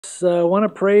I want to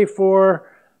pray for,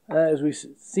 as we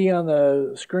see on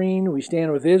the screen, we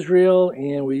stand with Israel,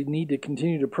 and we need to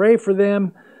continue to pray for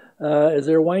them as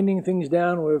they're winding things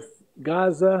down with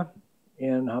Gaza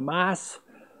and Hamas.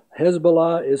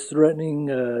 Hezbollah is threatening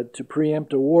to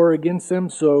preempt a war against them,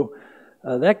 so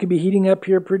that could be heating up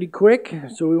here pretty quick.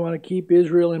 So we want to keep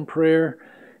Israel in prayer.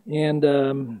 And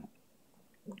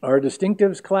our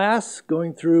distinctives class,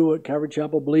 going through what Calvary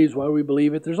Chapel believes, why we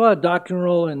believe it. There's a lot of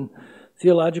doctrinal and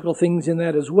theological things in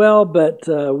that as well, but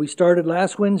we started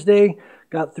last Wednesday,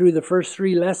 got through the first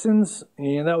 3 lessons,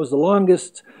 and that was the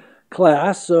longest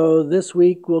class. So this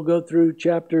week we'll go through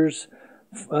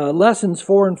lessons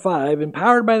 4 and 5,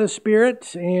 empowered by the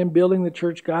Spirit and building the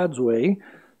church God's way.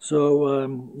 So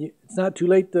it's not too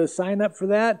late to sign up for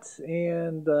that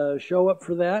and show up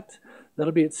for that.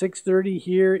 That'll be at 6:30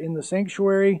 here in the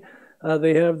sanctuary.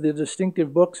 They have the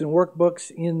distinctive books and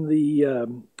workbooks in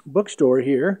the bookstore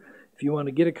here. If you want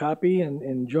to get a copy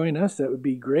and join us, that would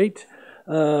be great.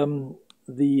 The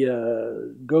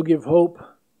Go Give Hope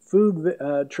food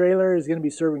trailer is going to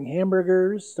be serving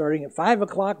hamburgers starting at 5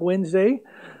 o'clock Wednesday.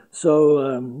 So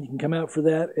you can come out for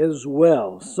that as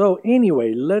well. So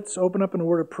anyway, let's open up in a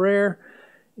word of prayer.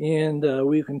 And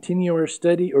we continue our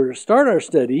study, or start our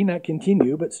study, not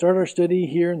continue, but start our study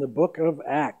here in the book of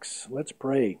Acts. Let's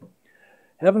pray.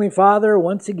 Heavenly Father,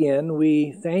 once again,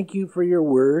 we thank you for your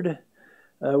word.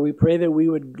 We pray that we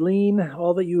would glean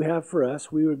all that you have for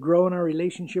us. We would grow in our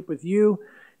relationship with you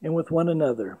and with one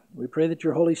another. We pray that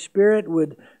your Holy Spirit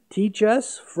would teach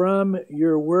us from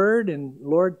your word. And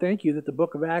Lord, thank you that the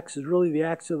book of Acts is really the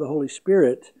Acts of the Holy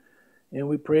Spirit. And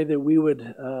we pray that we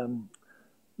would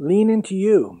lean into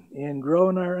you and grow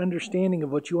in our understanding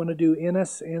of what you want to do in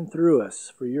us and through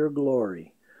us for your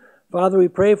glory. Father, we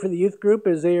pray for the youth group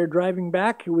as they are driving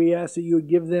back. We ask that you would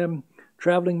give them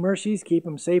traveling mercies, keep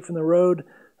them safe on the road.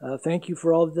 Thank you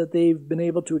for all that they've been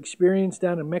able to experience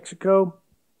down in Mexico.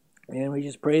 And we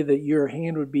just pray that your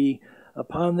hand would be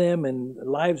upon them and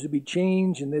lives would be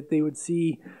changed and that they would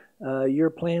see your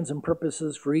plans and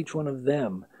purposes for each one of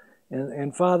them.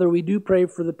 And Father, we do pray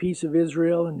for the peace of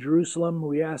Israel and Jerusalem.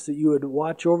 We ask that you would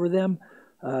watch over them,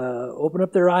 open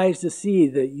up their eyes to see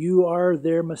that you are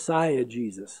their Messiah,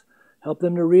 Jesus. Help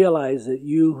them to realize that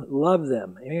you love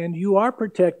them and you are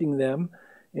protecting them.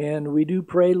 And we do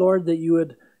pray, Lord, that you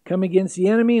would come against the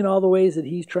enemy in all the ways that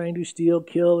he's trying to steal,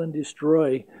 kill, and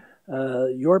destroy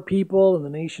your people and the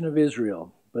nation of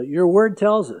Israel. But your word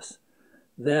tells us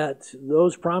that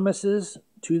those promises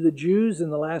to the Jews in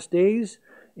the last days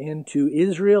and to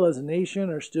Israel as a nation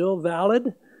are still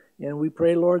valid. And we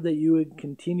pray, Lord, that you would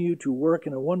continue to work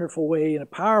in a wonderful way, in a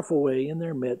powerful way in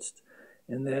their midst.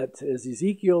 And that, as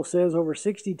Ezekiel says over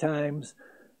 60 times,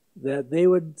 that they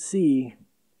would see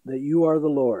that you are the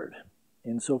Lord.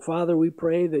 And so, Father, we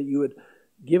pray that you would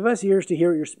give us ears to hear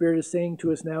what your Spirit is saying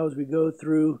to us now as we go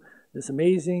through this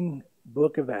amazing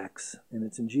book of Acts. And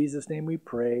it's in Jesus' name we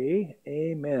pray.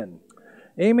 Amen.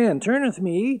 Amen. Turn with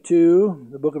me to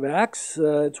the book of Acts.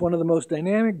 It's one of the most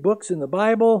dynamic books in the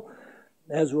Bible.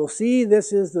 As we'll see,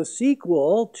 this is the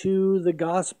sequel to the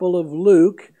Gospel of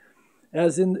Luke.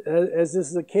 As this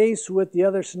is the case with the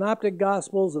other synoptic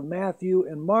Gospels of Matthew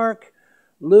and Mark,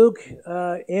 Luke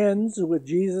ends with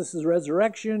Jesus'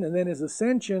 resurrection and then his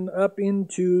ascension up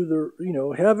into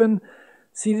the heaven,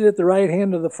 seated at the right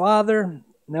hand of the Father.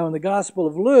 Now in the Gospel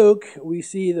of Luke, we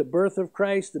see the birth of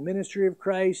Christ, the ministry of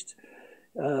Christ,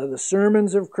 the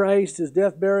sermons of Christ, his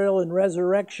death, burial, and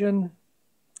resurrection.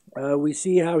 We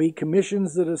see how he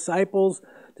commissions the disciples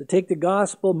to take the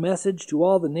gospel message to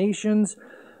all the nations.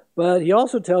 But he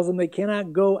also tells them they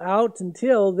cannot go out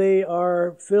until they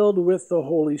are filled with the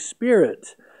Holy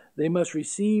Spirit. They must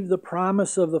receive the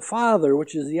promise of the Father,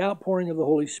 which is the outpouring of the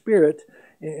Holy Spirit.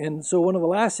 And so one of the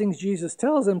last things Jesus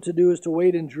tells them to do is to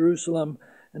wait in Jerusalem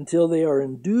until they are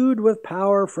endued with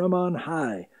power from on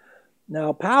high.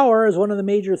 Now, power is one of the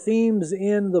major themes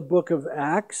in the book of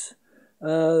Acts.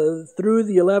 Through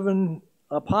the 11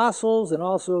 apostles and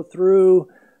also through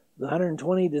the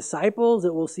 120 disciples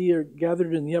that we'll see are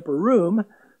gathered in the upper room,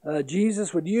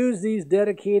 Jesus would use these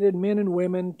dedicated men and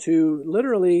women to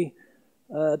literally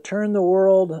turn the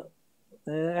world.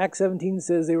 Acts 17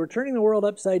 says they were turning the world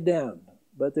upside down,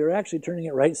 but they were actually turning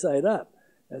it right side up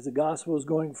as the gospel was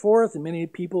going forth and many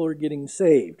people are getting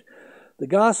saved. The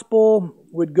gospel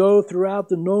would go throughout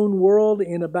the known world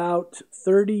in about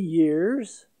 30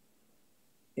 years,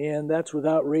 and that's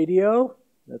without radio,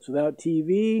 that's without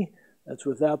TV, that's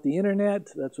without the internet,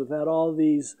 that's without all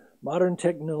these modern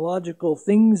technological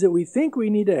things that we think we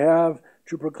need to have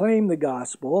to proclaim the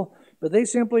gospel. But they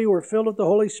simply were filled with the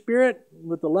Holy Spirit,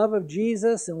 with the love of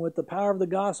Jesus, and with the power of the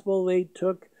gospel. They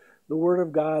took the Word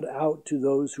of God out to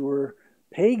those who were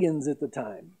pagans at the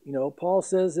time. Paul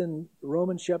says in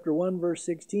Romans chapter 1, verse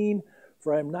 16,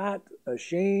 "For I am not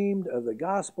ashamed of the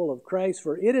gospel of Christ,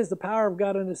 for it is the power of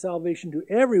God unto salvation to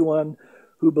everyone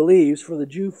who believes, for the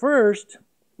Jew first,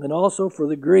 and also for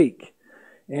the Greek."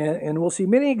 And we'll see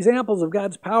many examples of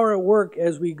God's power at work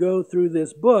as we go through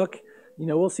this book.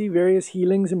 We'll see various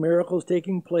healings and miracles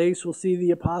taking place. We'll see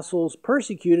the apostles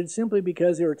persecuted simply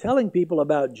because they were telling people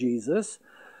about Jesus.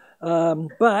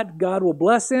 But God will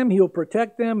bless them. He will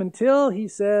protect them until he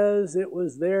says it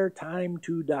was their time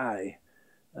to die,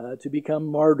 to become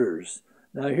martyrs.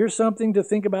 Now, here's something to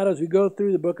think about as we go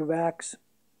through the book of Acts.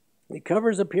 It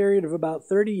covers a period of about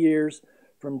 30 years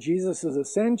from Jesus'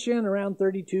 ascension around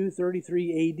 32,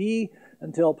 33 AD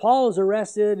until Paul was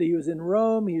arrested. He was in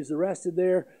Rome. He was arrested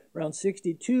there around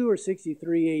 62 or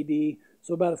 63 AD.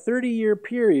 So about a 30-year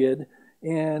period.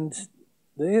 And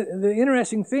the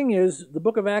interesting thing is the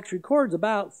book of Acts records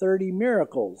about 30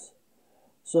 miracles.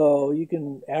 So you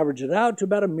can average it out to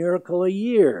about a miracle a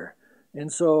year.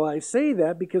 And so I say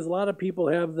that because a lot of people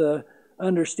have the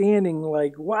understanding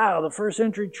like, wow, the first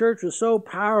century church was so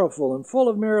powerful and full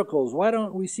of miracles. Why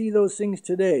don't we see those things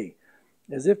today?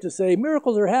 As if to say,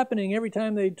 miracles are happening every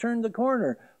time they turn the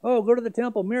corner. Oh, go to the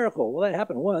temple, miracle. Well, that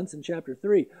happened once in chapter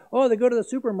 3. Oh, they go to the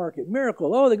supermarket,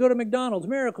 miracle. Oh, they go to McDonald's,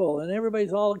 miracle. And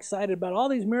everybody's all excited about all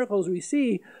these miracles we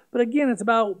see. But again, it's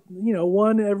about,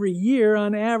 one every year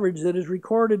on average that is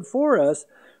recorded for us.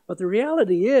 But the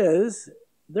reality is,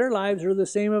 their lives are the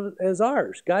same as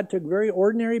ours. God took very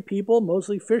ordinary people,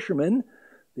 mostly fishermen,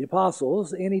 the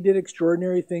apostles, and he did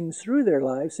extraordinary things through their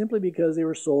lives simply because they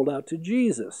were sold out to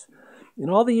Jesus. In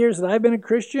all the years that I've been a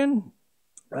Christian,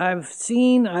 I've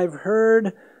seen, I've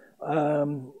heard,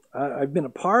 I've been a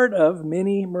part of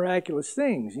many miraculous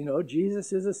things.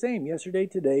 Jesus is the same yesterday,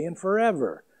 today, and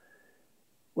forever.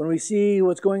 When we see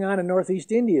what's going on in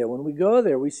Northeast India, when we go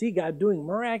there, we see God doing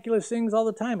miraculous things all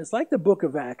the time. It's like the book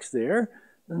of Acts there.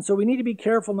 And so we need to be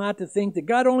careful not to think that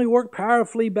God only worked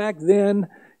powerfully back then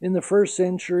in the first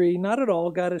century. Not at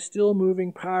all. God is still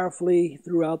moving powerfully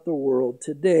throughout the world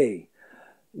today.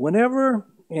 Whenever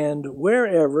and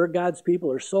wherever God's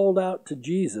people are sold out to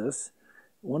Jesus,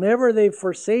 whenever they've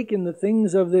forsaken the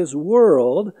things of this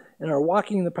world and are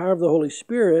walking in the power of the Holy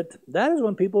Spirit, that is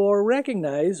when people will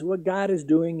recognize what God is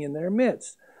doing in their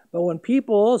midst. But when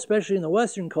people, especially in the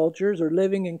Western cultures, are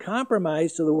living in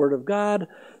compromise to the Word of God,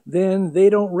 then they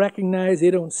don't recognize,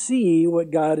 they don't see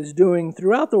what God is doing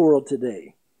throughout the world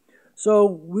today. So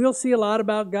we'll see a lot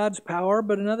about God's power,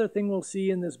 but another thing we'll see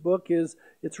in this book is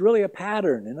it's really a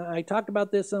pattern. And I talked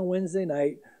about this on Wednesday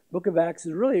night. Book of Acts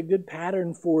is really a good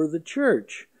pattern for the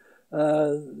church.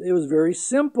 It was very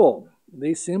simple.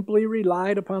 They simply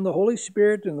relied upon the Holy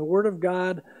Spirit and the Word of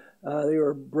God. They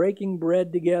were breaking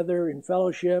bread together in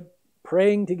fellowship,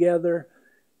 praying together.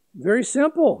 Very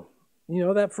simple.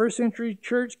 That first century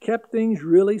church kept things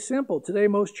really simple. Today,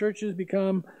 most churches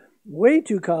become way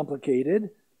too complicated.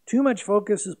 Too much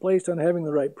focus is placed on having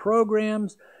the right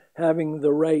programs, having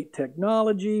the right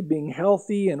technology, being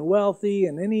healthy and wealthy,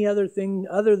 and any other thing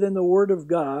other than the Word of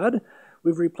God.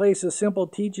 We've replaced the simple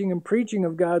teaching and preaching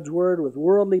of God's Word with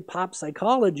worldly pop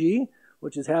psychology,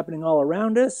 which is happening all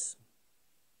around us.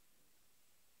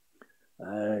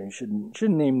 I shouldn't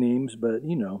name names, but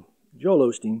Joel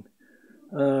Osteen.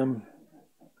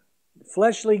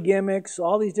 Fleshly gimmicks,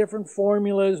 all these different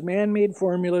formulas, man-made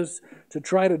formulas to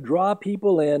try to draw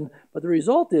people in. But the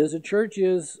result is the church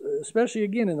is, especially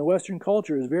again in the Western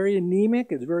culture, is very anemic.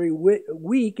 It's very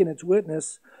weak in its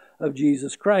witness of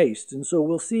Jesus Christ. And so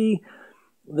we'll see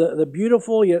the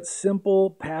beautiful yet simple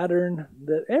pattern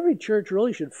that every church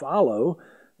really should follow.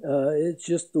 It's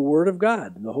just the Word of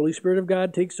God. The Holy Spirit of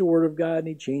God takes the Word of God and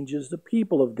he changes the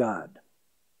people of God.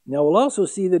 Now we'll also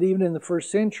see that even in the first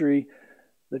century,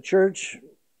 the church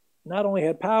not only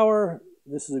had power,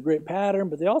 this is a great pattern,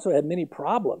 but they also had many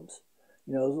problems.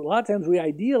 A lot of times we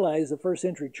idealize the first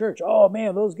century church. Oh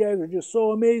man, those guys are just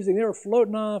so amazing. They were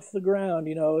floating off the ground.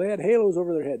 They had halos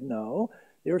over their head. No,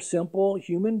 they were simple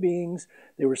human beings.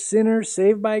 They were sinners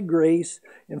saved by grace.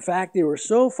 In fact, they were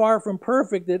so far from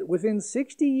perfect that within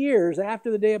 60 years after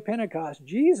the day of Pentecost,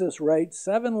 Jesus writes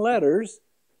 7 letters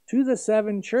to the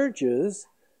 7 churches.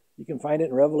 You can find it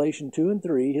in Revelation 2 and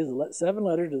 3, his 7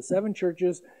 letters to the 7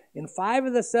 churches. In 5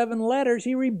 of the 7 letters,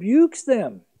 he rebukes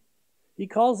them. He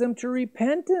calls them to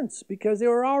repentance because they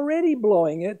were already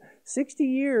blowing it 60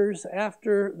 years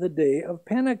after the day of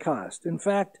Pentecost. In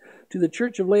fact, to the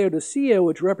church of Laodicea,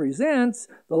 which represents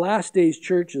the last days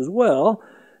church as well,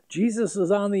 Jesus is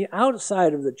on the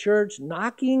outside of the church,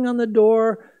 knocking on the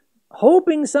door,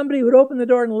 hoping somebody would open the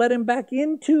door and let him back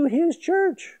into his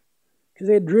church. because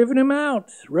they had driven him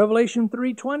out. Revelation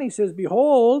 3:20 says,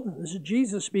 "Behold," this is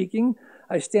Jesus speaking,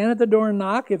 "I stand at the door and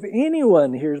knock. If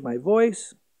anyone hears my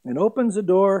voice and opens the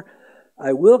door,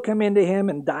 I will come into him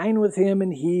and dine with him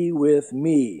and he with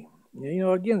me."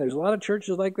 Again, there's a lot of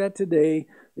churches like that today.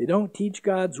 They don't teach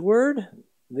God's word.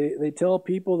 They tell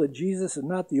people that Jesus is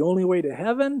not the only way to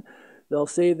heaven. They'll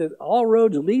say that all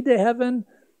roads lead to heaven.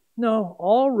 No,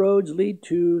 all roads lead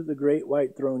to the great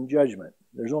white throne judgment.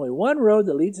 There's only one road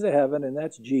that leads to heaven, and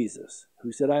that's Jesus,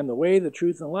 who said, "I am the way, the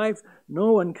truth, and life.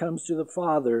 No one comes to the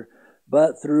Father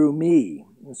but through me."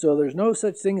 And so there's no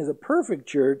such thing as a perfect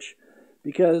church,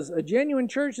 because a genuine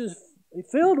church is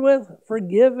filled with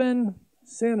forgiven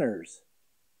sinners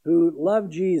who love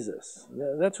Jesus.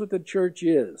 That's what the church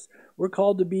is. We're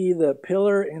called to be the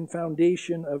pillar and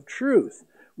foundation of truth.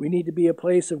 We need to be a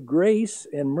place of grace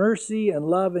and mercy and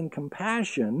love and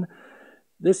compassion.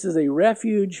 This is a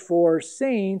refuge for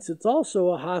saints. It's also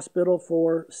a hospital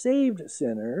for saved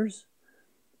sinners.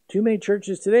 Too many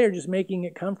churches today are just making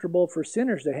it comfortable for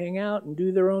sinners to hang out and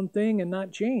do their own thing and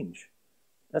not change.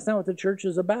 That's not what the church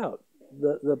is about.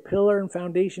 The pillar and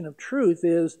foundation of truth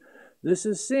is, this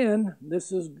is sin,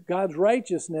 this is God's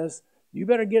righteousness. You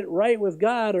better get right with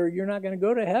God or you're not going to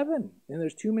go to heaven. And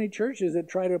there's too many churches that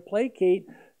try to placate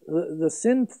the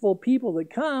sinful people that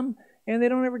come, and they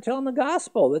don't ever tell them the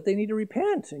gospel, that they need to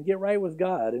repent and get right with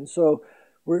God. And so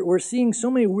we're seeing so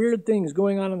many weird things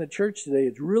going on in the church today.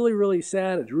 It's really, really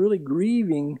sad. It's really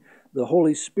grieving the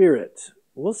Holy Spirit.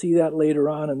 We'll see that later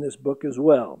on in this book as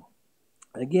well.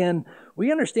 Again,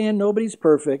 we understand nobody's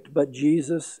perfect, but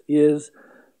Jesus is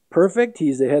perfect.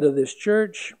 He's the head of this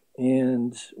church.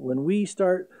 And when we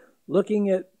start looking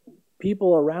at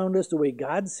people around us the way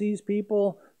God sees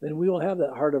people, then we will have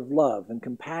that heart of love and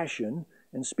compassion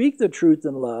and speak the truth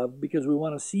in love, because we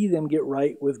want to see them get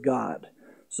right with God.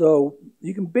 So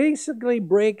you can basically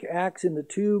break Acts into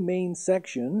two main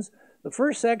sections. The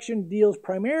first section deals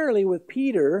primarily with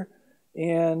Peter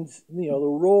and the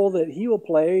role that he will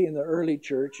play in the early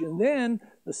church. And then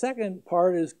the second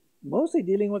part is mostly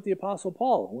dealing with the Apostle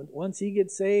Paul. Once he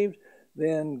gets saved,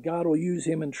 then God will use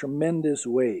him in tremendous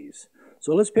ways.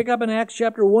 So let's pick up in Acts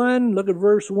chapter 1. Look at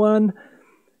verse 1.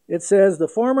 It says, "The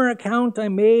former account I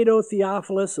made, O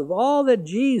Theophilus, of all that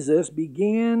Jesus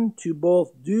began to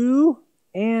both do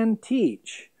and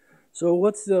teach." So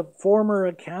what's the former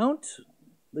account?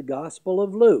 The Gospel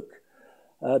of Luke.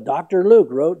 Dr. Luke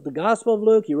wrote the Gospel of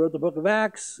Luke. He wrote the book of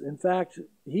Acts. In fact,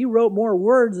 he wrote more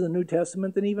words in the New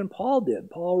Testament than even Paul did.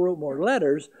 Paul wrote more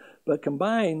letters, but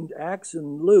combined, Acts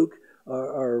and Luke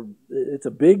it's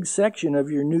a big section of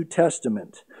your New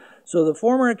Testament. So the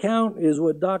former account is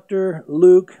what Dr.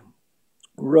 Luke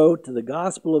wrote, the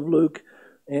Gospel of Luke,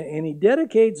 and he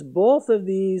dedicates both of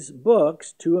these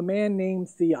books to a man named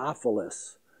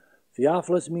Theophilus.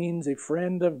 Theophilus means a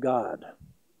friend of God.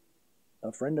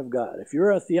 A friend of God. If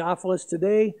you're a Theophilus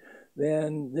today,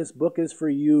 then this book is for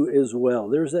you as well.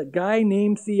 There's a guy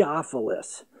named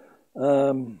Theophilus.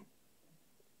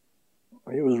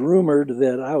 It was rumored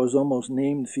that I was almost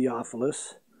named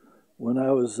Theophilus when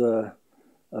I was a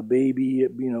baby.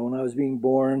 When I was being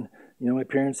born, my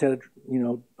parents had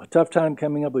a tough time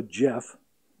coming up with Jeff.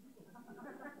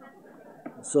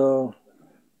 So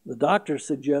the doctor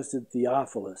suggested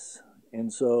Theophilus.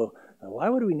 And so, why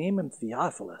would we name him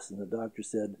Theophilus? And the doctor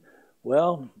said,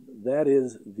 well, that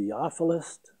is the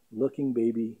awfulest looking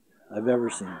baby I've ever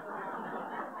seen.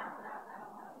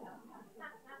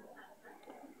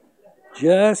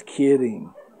 Just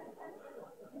kidding.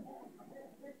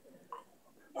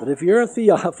 But if you're a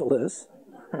Theophilus,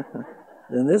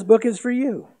 then this book is for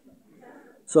you.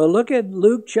 So look at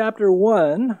Luke chapter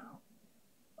 1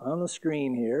 on the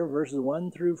screen here, verses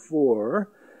 1 through 4.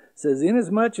 It says,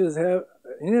 Inasmuch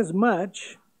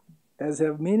as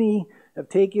many have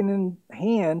taken in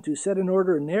hand to set in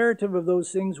order a narrative of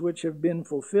those things which have been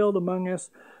fulfilled among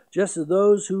us, just as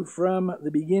those who from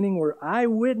the beginning were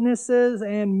eyewitnesses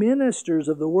and ministers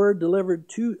of the word delivered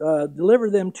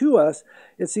them to us,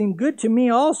 it seemed good to me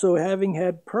also, having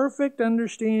had perfect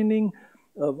understanding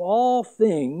of all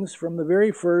things from the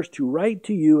very first, to write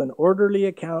to you an orderly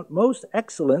account, most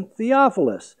excellent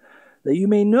Theophilus, that you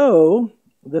may know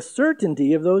the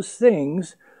certainty of those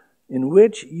things in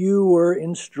which you were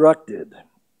instructed.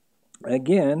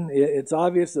 Again, it's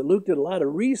obvious that Luke did a lot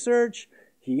of research.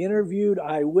 He interviewed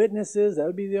eyewitnesses. That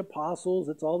would be the apostles.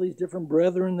 It's all these different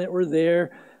brethren that were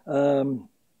there. There's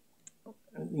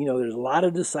a lot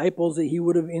of disciples that he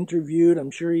would have interviewed.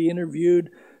 I'm sure he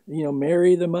interviewed,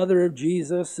 Mary, the mother of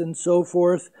Jesus, and so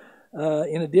forth.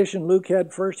 In addition, Luke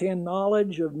had firsthand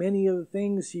knowledge of many of the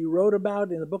things he wrote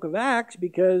about in the book of Acts,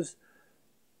 because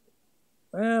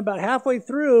about halfway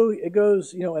through, it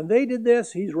goes, and they did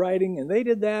this, he's writing, and they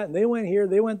did that, and they went here,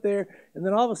 they went there, and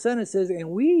then all of a sudden it says, and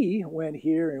we went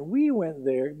here, and we went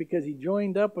there, because he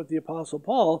joined up with the Apostle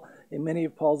Paul in many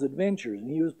of Paul's adventures, and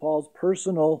he was Paul's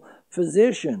personal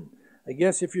physician. I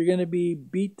guess if you're going to be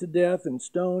beat to death and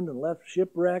stoned and left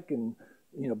shipwreck and,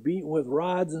 beaten with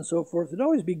rods and so forth, it'd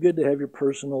always be good to have your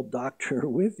personal doctor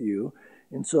with you.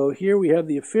 And so here we have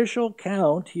the official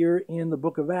count here in the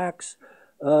book of Acts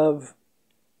of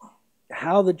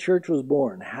how the church was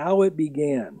born, how it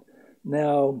began.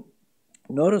 Now,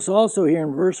 notice also here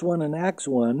in verse 1 in Acts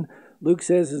 1, Luke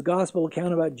says his gospel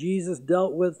account about Jesus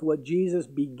dealt with what Jesus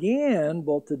began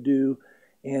both to do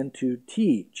and to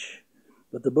teach.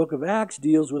 But the book of Acts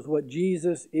deals with what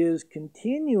Jesus is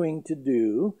continuing to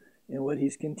do and what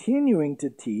he's continuing to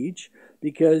teach,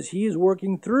 because he is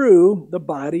working through the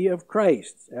body of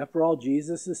Christ. After all,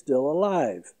 Jesus is still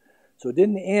alive. So it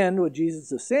didn't end with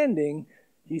Jesus ascending.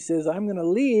 He says, I'm going to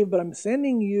leave, but I'm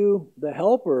sending you the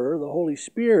Helper, the Holy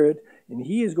Spirit, and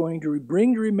he is going to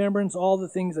bring to remembrance all the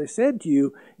things I said to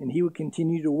you, and he would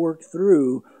continue to work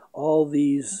through all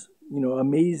these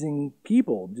amazing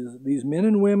people, these men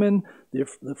and women,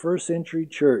 the first century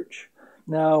church.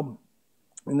 Now,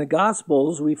 in the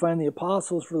Gospels, we find the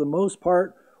apostles, for the most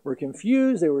part, were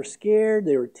confused, they were scared,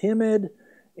 they were timid,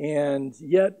 and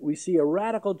yet we see a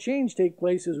radical change take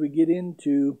place as we get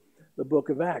into the book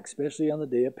of Acts, especially on the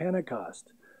day of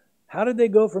Pentecost. How did they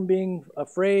go from being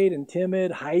afraid and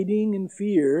timid, hiding in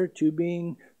fear, to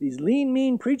being these lean,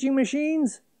 mean preaching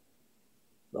machines?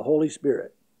 The Holy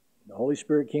Spirit. The Holy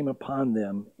Spirit came upon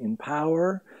them in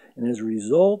power, and as a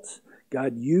result,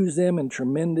 God used them in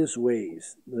tremendous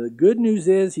ways. The good news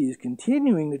is he's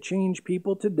continuing to change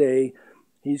people today.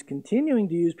 He's continuing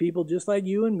to use people just like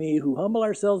you and me who humble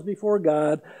ourselves before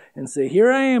God and say,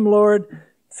 here I am, Lord.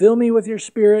 Fill me with your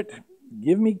Spirit.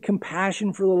 Give me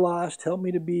compassion for the lost. Help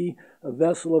me to be a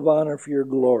vessel of honor for your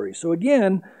glory. So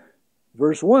again,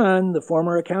 verse 1, the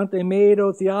former account they made,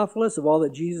 O Theophilus, of all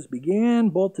that Jesus began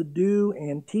both to do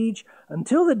and teach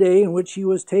until the day in which he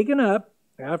was taken up,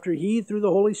 after he, through the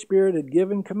Holy Spirit, had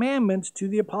given commandments to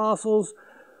the apostles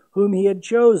whom he had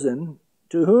chosen,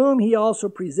 to whom he also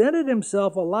presented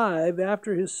himself alive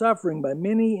after his suffering by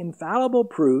many infallible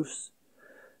proofs,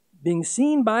 being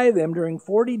seen by them during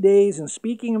 40 days and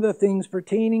speaking of the things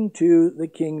pertaining to the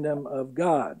kingdom of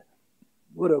God.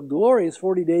 What a glorious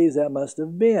 40 days that must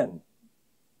have been.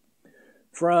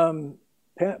 From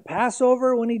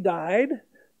Passover when he died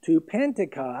to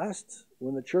Pentecost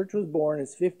when the church was born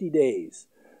is 50 days.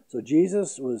 So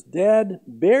Jesus was dead,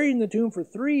 buried in the tomb for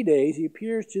 3 days. He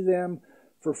appears to them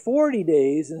for 40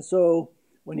 days. And so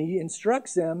when he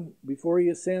instructs them before he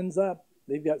ascends up,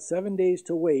 they've got 7 days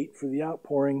to wait for the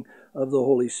outpouring of the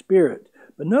Holy Spirit.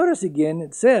 But notice again,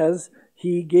 it says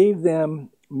he gave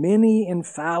them many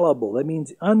infallible. That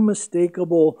means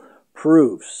unmistakable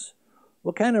proofs.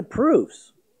 What kind of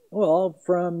proofs? Well,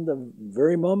 from the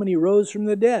very moment he rose from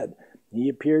the dead. He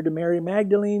appeared to Mary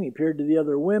Magdalene. He appeared to the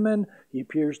other women. He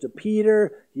appears to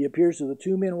Peter. He appears to the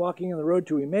two men walking on the road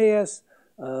to Emmaus.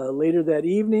 Later that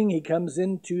evening, he comes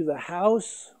into the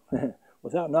house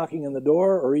without knocking on the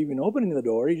door or even opening the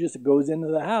door. He just goes into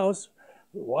the house,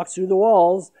 walks through the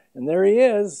walls, and there he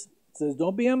is. It says,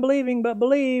 don't be unbelieving, but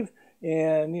believe.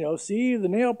 And, see the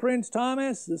nail prints,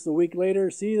 Thomas. This is a week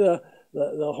later. See the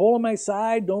hole in my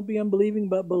side. Don't be unbelieving,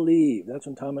 but believe. That's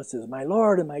when Thomas says, my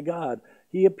Lord and my God.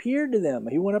 He appeared to them.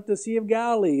 He went up to the Sea of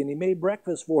Galilee, and he made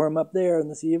breakfast for him up there in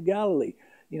the Sea of Galilee.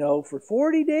 For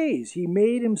 40 days, he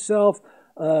made himself,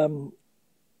 not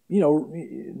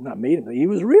made him, he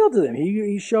was real to them.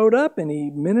 He showed up, and he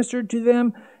ministered to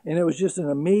them, and it was just an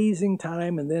amazing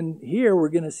time. And then here we're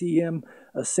going to see him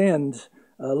ascend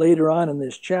later on in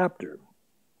this chapter.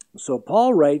 So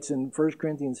Paul writes in 1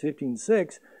 Corinthians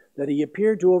 15:6 that he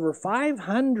appeared to over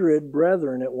 500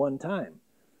 brethren at one time.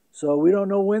 So we don't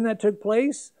know when that took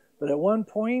place, but at one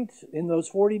point in those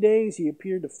 40 days, he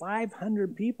appeared to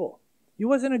 500 people. He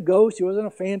wasn't a ghost. He wasn't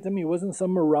a phantom. He wasn't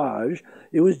some mirage.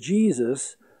 It was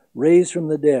Jesus raised from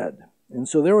the dead. And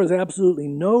so there was absolutely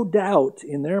no doubt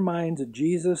in their minds that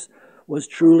Jesus was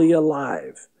truly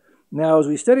alive. Now, as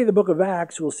we study the book of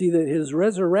Acts, we'll see that his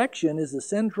resurrection is the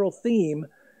central theme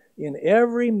in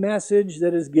every message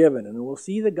that is given. And we'll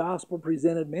see the gospel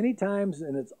presented many times,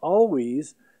 and it's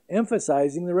always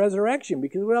emphasizing the resurrection,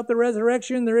 because without the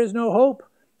resurrection, there is no hope.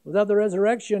 Without the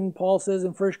resurrection, Paul says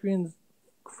in 1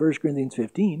 Corinthians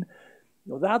 15,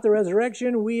 without the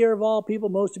resurrection, we are of all people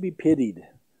most to be pitied.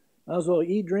 Might as well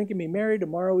eat, drink, and be merry.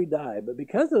 Tomorrow we die. But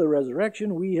because of the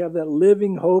resurrection, we have that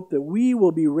living hope that we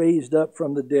will be raised up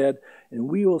from the dead, and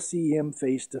we will see him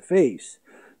face to face.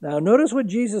 Now, notice what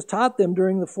Jesus taught them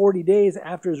during the 40 days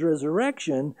after his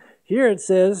resurrection. Here it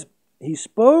says, he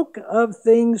spoke of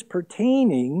things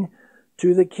pertaining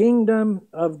to the kingdom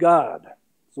of God.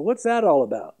 So what's that all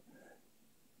about?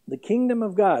 The kingdom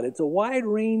of God. It's a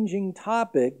wide-ranging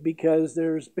topic because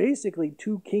there's basically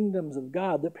two kingdoms of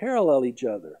God that parallel each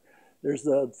other. There's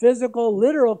the physical,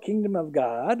 literal kingdom of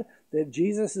God that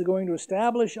Jesus is going to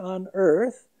establish on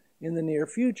earth in the near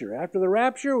future. After the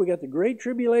rapture, we got the Great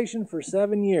Tribulation for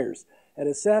 7 years. At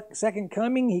his second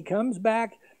coming, he comes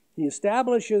back. He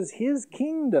establishes his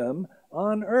kingdom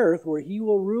on earth where he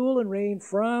will rule and reign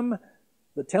from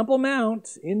the Temple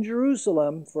Mount in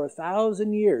Jerusalem for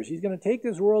 1,000 years. He's going to take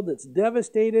this world that's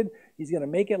devastated. He's going to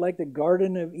make it like the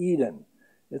Garden of Eden.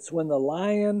 It's when the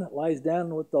lion lies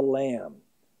down with the lamb.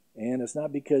 And it's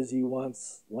not because he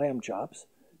wants lamb chops.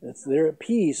 They're at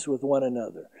peace with one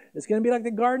another. It's going to be like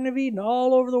the Garden of Eden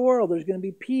all over the world. There's going to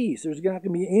be peace. There's not going to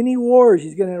be any wars.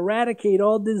 He's going to eradicate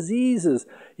all diseases.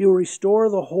 He will restore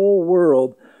the whole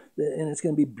world. And it's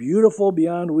going to be beautiful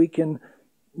beyond we can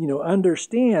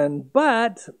understand.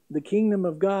 But the kingdom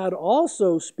of God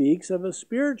also speaks of a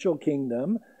spiritual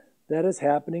kingdom that is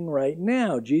happening right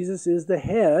now. Jesus is the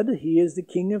head. He is the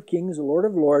King of Kings, the Lord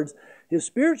of Lords. His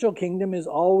spiritual kingdom is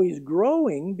always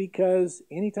growing because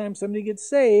anytime somebody gets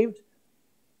saved,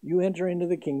 you enter into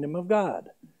the kingdom of God.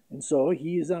 And so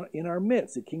he is in our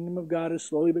midst. The kingdom of God is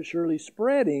slowly but surely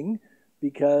spreading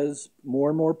because more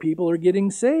and more people are getting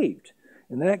saved.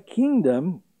 And that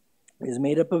kingdom is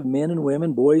made up of men and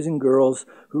women, boys and girls,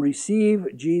 who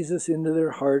receive Jesus into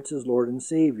their hearts as Lord and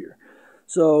Savior.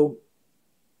 So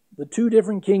the two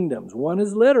different kingdoms. One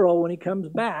is literal when he comes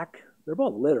back. They're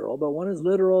both literal, but one is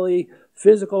literally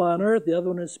physical on earth. The other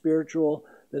one is spiritual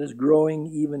that is growing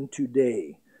even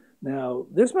today. Now,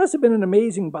 this must have been an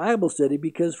amazing Bible study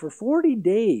because for 40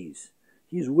 days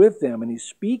he's with them and he's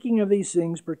speaking of these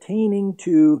things pertaining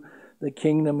to the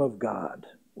kingdom of God.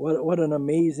 What an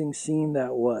amazing scene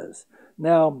that was.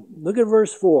 Now, look at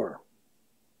verse 4.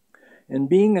 And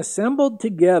being assembled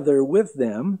together with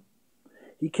them,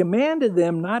 he commanded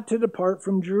them not to depart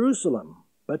from Jerusalem,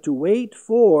 but to wait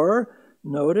for,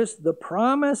 notice, the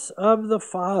promise of the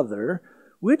Father,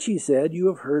 which he said, you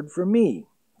have heard from me.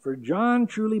 For John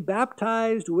truly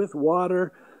baptized with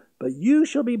water, but you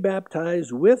shall be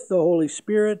baptized with the Holy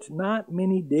Spirit not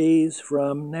many days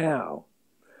from now.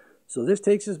 So this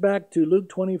takes us back to Luke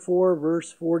 24,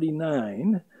 verse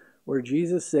 49, where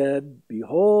Jesus said,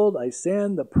 behold, I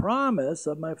send the promise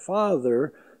of my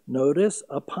Father, notice,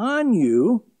 upon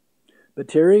you, but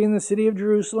tarry in the city of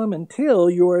Jerusalem until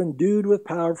you are endued with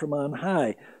power from on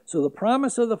high. So the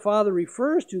promise of the Father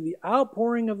refers to the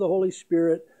outpouring of the Holy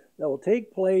Spirit that will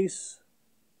take place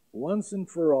once and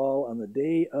for all on the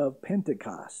day of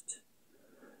Pentecost.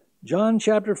 John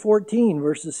chapter 14,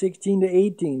 verses 16 to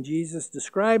 18, Jesus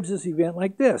describes this event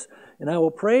like this. And I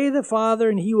will pray the Father,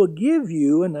 and he will give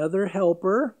you another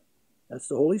helper, that's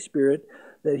the Holy Spirit,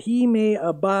 that he may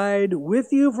abide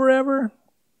with you forever,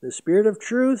 the Spirit of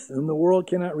truth, whom the world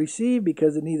cannot receive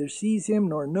because it neither sees him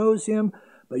nor knows him,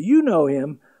 but you know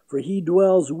him, for he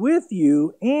dwells with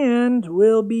you and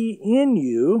will be in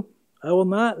you. I will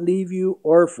not leave you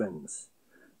orphans.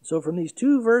 So from these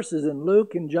two verses in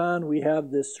Luke and John, we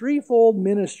have this threefold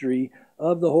ministry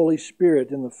of the Holy Spirit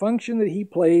and the function that he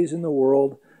plays in the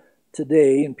world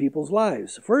today in people's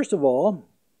lives. First of all,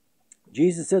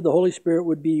 Jesus said the Holy Spirit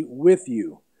would be with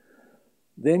you.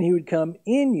 Then he would come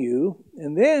in you,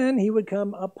 and then he would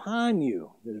come upon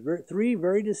you. There's three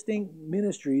very distinct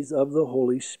ministries of the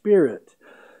Holy Spirit.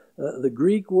 The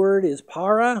Greek word is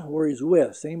para, where he's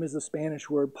with, same as the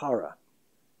Spanish word para.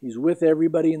 He's with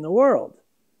everybody in the world.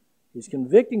 He's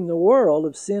convicting the world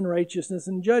of sin, righteousness,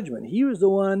 and judgment. He was the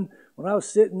one, when I was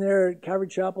sitting there at Calvary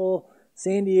Chapel,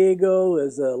 San Diego,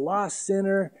 as a lost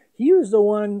sinner, he was the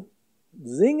one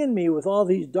zinging me with all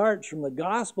these darts from the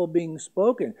gospel being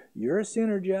spoken. You're a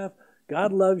sinner, Jeff.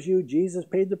 God loves you. Jesus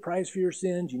paid the price for your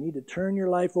sins. You need to turn your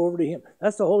life over to him.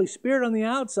 That's the Holy Spirit on the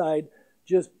outside,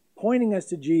 just pointing us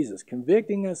to Jesus,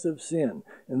 convicting us of sin.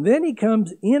 And then he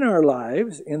comes in our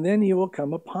lives, and then he will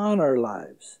come upon our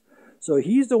lives. So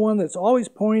he's the one that's always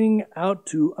pointing out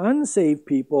to unsaved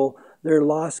people their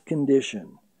lost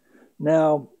condition.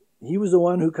 Now, he was the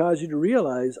one who caused you to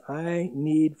realize, I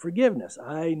need forgiveness.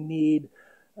 I need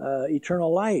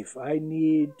eternal life. I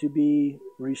need to be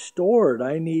restored.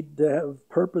 I need to have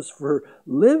purpose for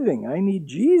living. I need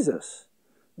Jesus.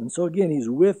 And so again,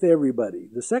 he's with everybody.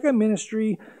 The second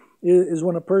ministry is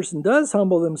when a person does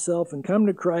humble themselves and come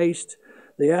to Christ.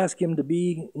 They ask him to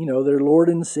be, their Lord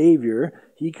and Savior.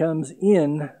 He comes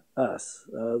in us.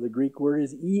 The Greek word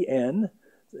is en.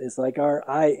 It's like our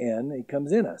in. He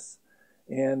comes in us.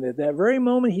 And at that very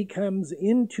moment he comes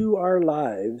into our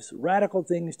lives, radical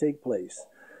things take place.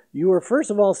 You are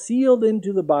first of all sealed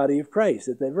into the body of Christ.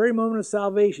 At that very moment of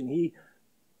salvation, he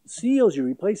seals you.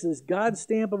 He places God's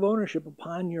stamp of ownership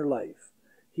upon your life.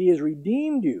 He has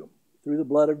redeemed you through the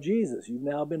blood of Jesus. You've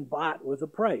now been bought with a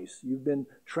price. You've been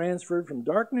transferred from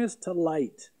darkness to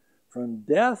light, from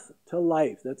death to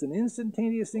life. That's an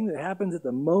instantaneous thing that happens at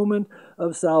the moment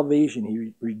of salvation.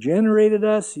 He regenerated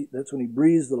us. That's when he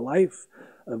breathes the life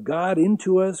of God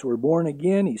into us. We're born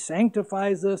again. He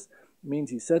sanctifies us. It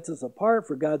means he sets us apart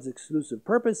for God's exclusive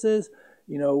purposes.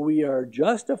 We are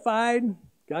justified.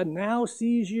 God now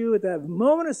sees you at that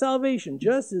moment of salvation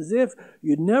just as if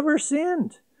you'd never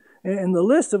sinned. And the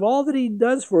list of all that he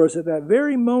does for us at that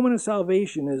very moment of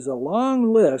salvation is a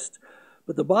long list.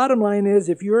 But the bottom line is,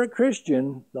 if you're a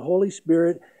Christian, the Holy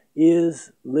Spirit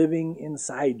is living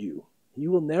inside you. He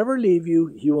will never leave you.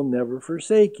 He will never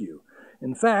forsake you.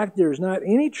 In fact, there's not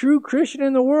any true Christian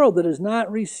in the world that has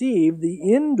not received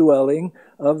the indwelling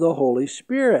of the Holy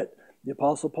Spirit. The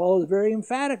Apostle Paul is very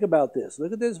emphatic about this.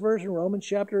 Look at this verse in Romans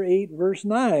chapter 8, verse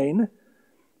 9.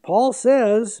 Paul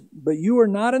says, "But you are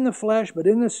not in the flesh, but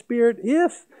in the Spirit,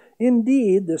 if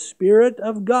indeed the Spirit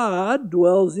of God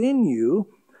dwells in you.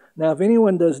 Now, if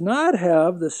anyone does not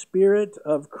have the Spirit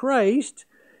of Christ,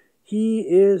 he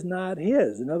is not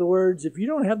his." In other words, if you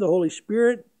don't have the Holy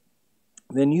Spirit,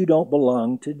 then you don't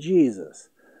belong to Jesus.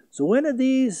 So when did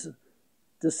these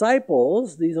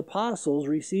disciples, these apostles,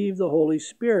 receive the Holy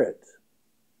Spirit?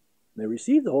 They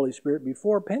received the Holy Spirit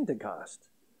before Pentecost.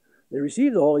 They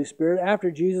received the Holy Spirit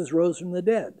after Jesus rose from the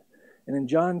dead. And in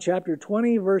John chapter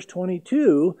 20, verse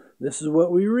 22, this is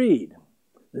what we read.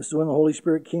 This is when the Holy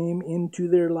Spirit came into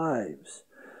their lives.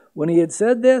 When he had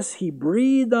said this, he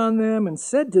breathed on them and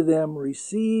said to them,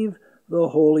 "Receive the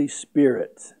Holy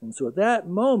Spirit." And so at that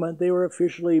moment, they were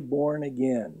officially born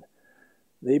again.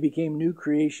 They became new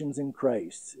creations in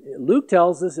Christ. Luke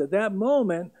tells us at that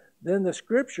moment, then the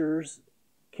Scriptures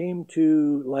came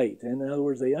to light. In other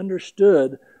words, they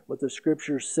understood what the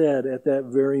Scriptures said at that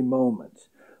very moment.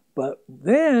 But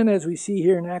then, as we see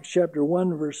here in Acts chapter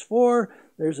 1, verse 4,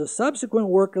 there's a subsequent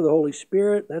work of the Holy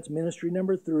Spirit. That's ministry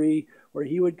number 3, where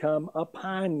he would come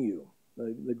upon you.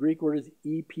 The Greek word is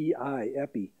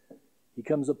epi. He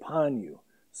comes upon you.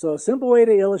 So a simple way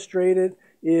to illustrate it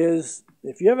is,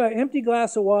 if you have an empty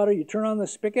glass of water, you turn on the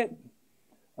spigot.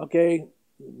 Okay,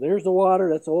 there's the water.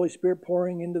 That's the Holy Spirit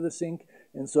pouring into the sink.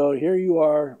 And so here you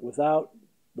are without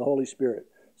the Holy Spirit.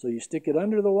 So you stick it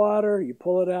under the water, you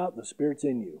pull it out, the Spirit's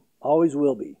in you. Always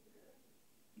will be.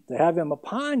 To have him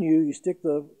upon you, you stick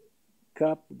the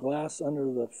cup, glass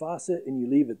under the faucet, and you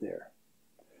leave it there.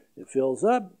 It fills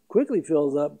up, quickly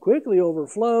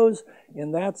overflows,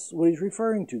 and that's what he's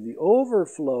referring to, the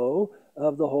overflow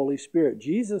of the Holy Spirit.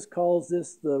 Jesus calls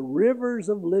this the rivers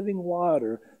of living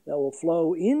water that will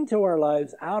flow into our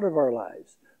lives, out of our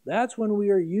lives. That's when we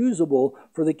are usable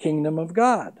for the kingdom of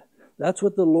God. That's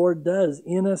what the Lord does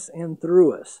in us and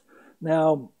through us.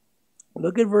 Now,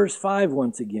 look at verse 5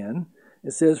 once again.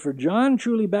 It says, "For John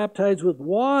truly baptized with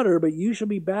water, but you shall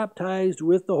be baptized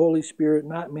with the Holy Spirit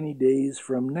not many days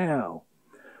from now."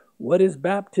 What is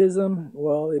baptism?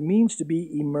 Well, it means to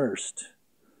be immersed.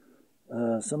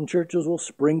 Some churches will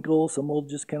sprinkle, some will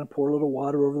just kind of pour a little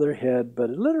water over their head,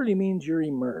 but it literally means you're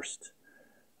immersed.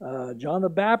 John the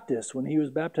Baptist, when he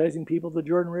was baptizing people at the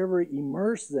Jordan River,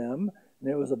 immersed them, and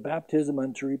it was a baptism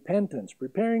unto repentance,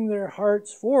 preparing their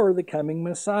hearts for the coming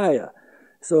Messiah.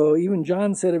 So even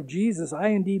John said of Jesus, "I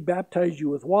indeed baptize you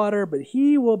with water, but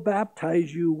he will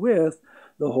baptize you with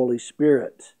the Holy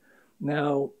Spirit."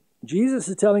 Now, Jesus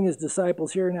is telling his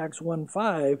disciples here in Acts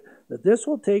 1:5 that this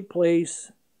will take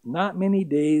place not many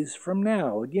days from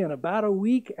now. Again, about a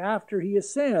week after he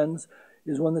ascends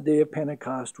is when the day of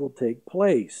Pentecost will take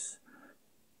place.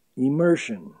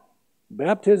 Immersion.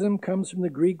 Baptism comes from the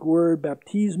Greek word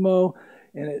baptismo,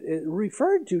 and it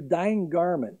referred to dyeing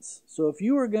garments. So if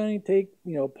you were going to take,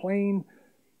 plain,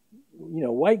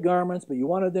 white garments, but you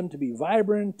wanted them to be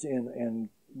vibrant and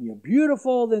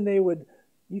beautiful, then they would,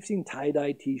 you've seen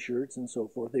tie-dye t-shirts and so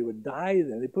forth, they would dye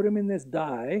them. They put them in this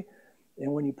dye,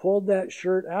 and when you pulled that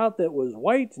shirt out that was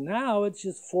white, now it's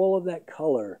just full of that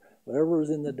color, whatever was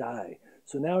in the dye.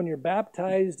 So now when you're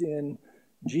baptized in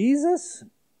Jesus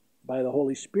by the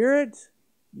Holy Spirit,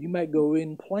 you might go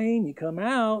in plain, you come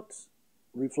out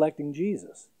reflecting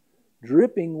Jesus,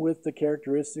 dripping with the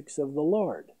characteristics of the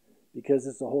Lord, because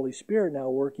it's the Holy Spirit now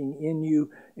working in you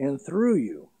and through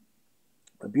you.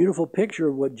 A beautiful picture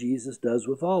of what Jesus does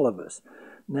with all of us.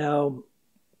 Now,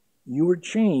 you were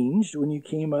changed when you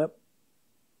came up,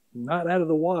 not out of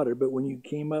the water, but when you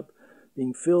came up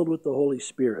being filled with the Holy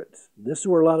Spirit. This is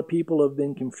where a lot of people have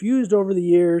been confused over the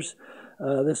years.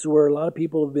 This is where a lot of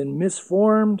people have been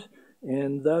misformed,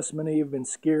 and thus many have been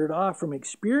scared off from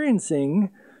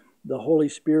experiencing the Holy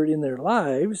Spirit in their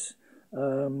lives.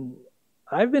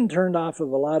 I've been turned off of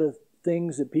a lot of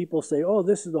things that people say, oh,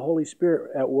 this is the Holy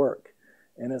Spirit at work.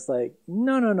 And it's like,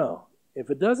 no. If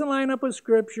it doesn't line up with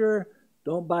Scripture,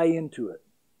 don't buy into it.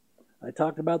 I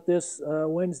talked about this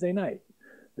Wednesday night.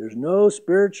 There's no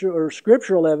spiritual or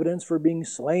scriptural evidence for being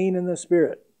slain in the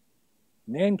Spirit.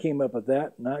 Man came up with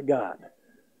that, not God.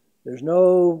 There's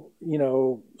no,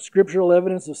 scriptural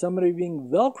evidence of somebody being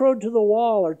velcroed to the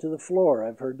wall or to the floor.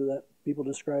 I've heard that people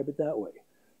describe it that way.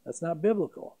 That's not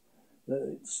biblical.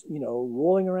 It's,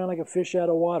 rolling around like a fish out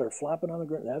of water, flopping on the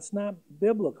ground. That's not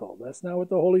biblical. That's not what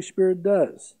the Holy Spirit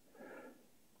does.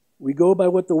 We go by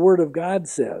what the Word of God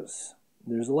says.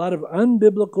 There's a lot of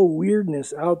unbiblical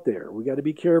weirdness out there we got to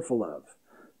be careful of.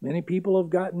 Many people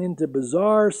have gotten into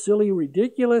bizarre, silly,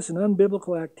 ridiculous, and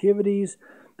unbiblical activities.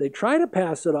 They try to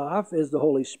pass it off as the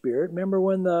Holy Spirit. Remember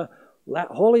when the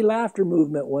Holy Laughter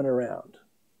movement went around?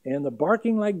 And the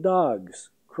barking like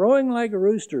dogs, crowing like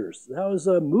roosters. That was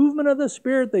a movement of the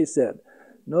Spirit, they said.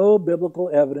 No biblical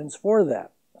evidence for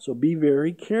that. So be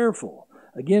very careful.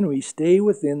 Again, we stay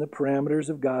within the parameters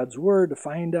of God's Word to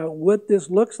find out what this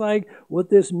looks like, what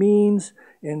this means.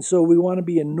 And so we want to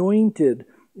be anointed,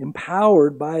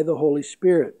 empowered by the Holy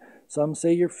Spirit. Some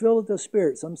say you're filled with the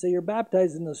Spirit. Some say you're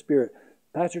baptized in the Spirit.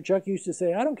 Pastor Chuck used to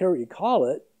say, I don't care what you call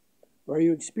it. Are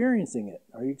you experiencing it?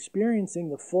 Are you experiencing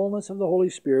the fullness of the Holy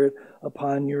Spirit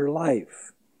upon your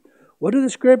life? What do the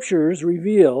Scriptures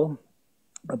reveal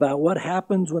about what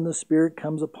happens when the Spirit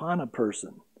comes upon a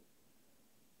person?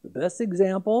 The best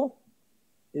example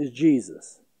is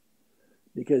Jesus.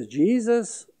 Because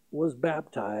Jesus was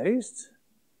baptized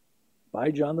by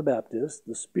John the Baptist.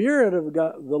 The Spirit of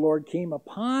God, the Lord came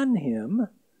upon him,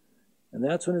 and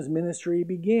that's when his ministry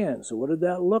began. So what did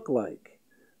that look like?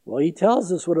 Well, he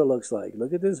tells us what it looks like.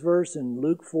 Look at this verse in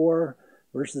Luke 4,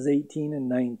 verses 18 and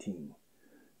 19.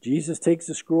 Jesus takes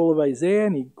the scroll of Isaiah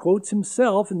and he quotes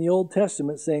himself in the Old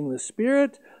Testament saying, the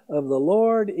Spirit of the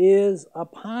Lord is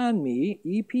upon me,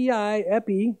 E-P-I,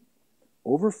 epi,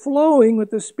 overflowing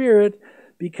with the Spirit,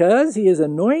 because he has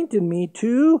anointed me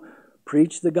to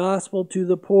preach the gospel to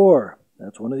the poor.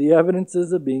 That's one of the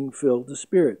evidences of being filled with the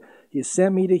Spirit. He has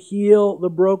sent me to heal the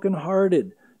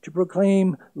brokenhearted, to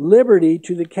proclaim liberty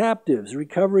to the captives,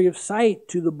 recovery of sight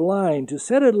to the blind, to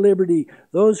set at liberty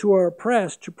those who are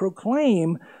oppressed, to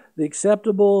proclaim the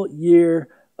acceptable year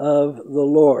of the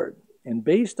Lord. And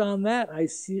based on that, I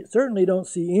certainly don't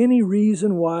see any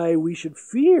reason why we should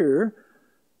fear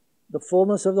the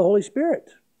fullness of the Holy Spirit.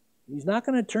 He's not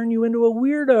going to turn you into a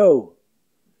weirdo.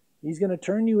 He's going to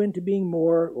turn you into being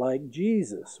more like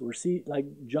Jesus. Like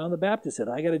John the Baptist said,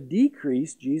 I got to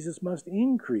decrease, Jesus must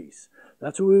increase.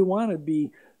 That's what we want to be,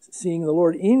 seeing the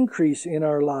Lord increase in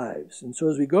our lives. And so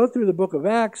as we go through the book of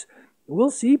Acts,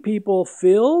 we'll see people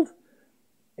filled,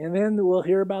 and then we'll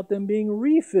hear about them being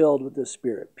refilled with the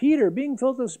Spirit. Peter being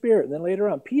filled with the Spirit, and then later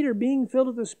on, Peter being filled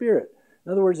with the Spirit.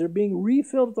 In other words, they're being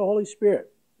refilled with the Holy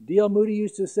Spirit. D.L. Moody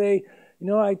used to say,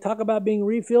 I talk about being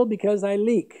refilled because I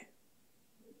leak.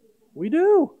 We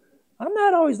do. I'm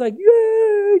not always like,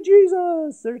 yay,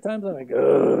 Jesus. There are times I'm like,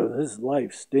 this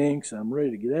life stinks. I'm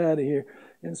ready to get out of here.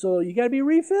 And so you got to be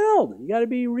refilled. You got to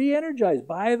be re-energized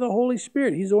by the Holy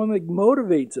Spirit. He's the one that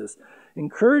motivates us,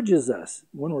 encourages us.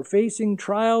 When we're facing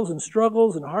trials and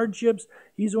struggles and hardships,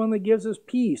 he's the one that gives us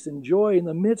peace and joy in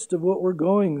the midst of what we're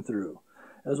going through.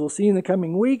 As we'll see in the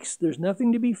coming weeks, there's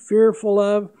nothing to be fearful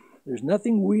of. There's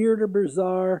nothing weird or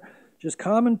bizarre. Just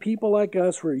common people like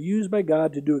us were used by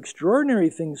God to do extraordinary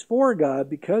things for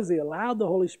God because they allowed the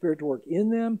Holy Spirit to work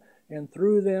in them and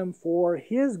through them for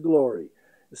His glory.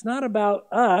 It's not about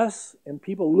us and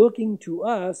people looking to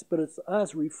us, but it's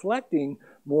us reflecting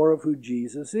more of who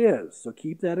Jesus is. So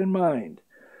keep that in mind.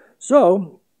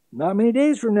 So, not many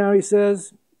days from now, he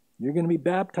says, you're going to be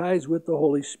baptized with the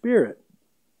Holy Spirit.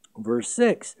 Verse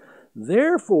 6,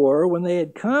 therefore, when they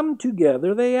had come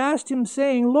together, they asked him,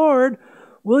 saying, Lord,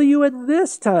 will you at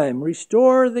this time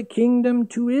restore the kingdom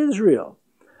to Israel?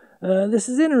 This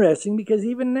is interesting because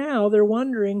even now they're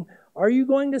wondering, are you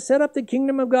going to set up the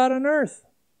kingdom of God on earth?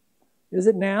 Is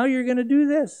it now you're going to do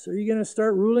this? Are you going to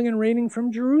start ruling and reigning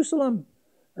from Jerusalem?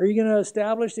 Are you going to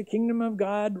establish the kingdom of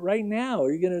God right now?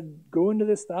 Are you going to go into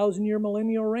this 1,000-year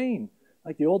millennial reign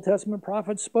like the Old Testament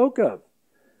prophets spoke of?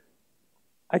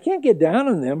 I can't get down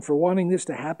on them for wanting this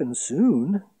to happen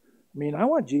soon. I mean, I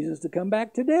want Jesus to come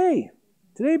back today.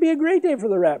 Today would be a great day for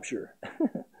the rapture.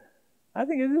 I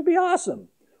think it would be awesome.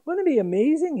 Wouldn't it be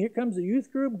amazing? Here comes a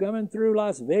youth group coming through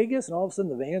Las Vegas, and all of a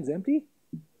sudden the van's empty.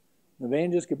 The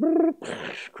van just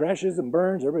crashes and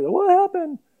burns. Everybody goes, what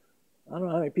happened? I don't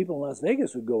know how many people in Las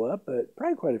Vegas would go up, but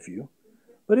probably quite a few.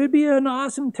 But it'd be an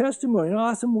awesome testimony, an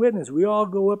awesome witness. We all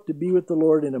go up to be with the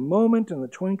Lord in a moment, in the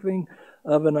twinkling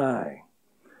of an eye.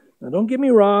 Now, don't get me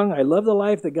wrong. I love the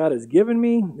life that God has given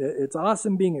me. It's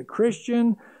awesome being a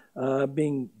Christian,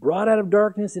 being brought out of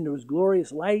darkness into His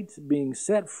glorious light, being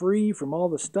set free from all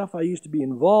the stuff I used to be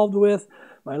involved with.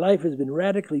 My life has been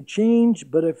radically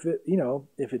changed. But if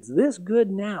it's this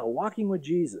good now, walking with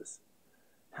Jesus,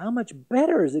 how much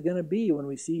better is it going to be when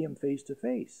we see Him face to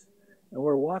face, and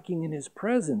we're walking in His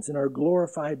presence in our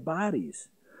glorified bodies?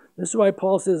 This is why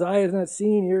Paul says, eye has not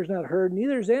seen, ear has not heard,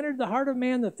 neither has entered the heart of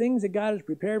man the things that God has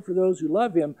prepared for those who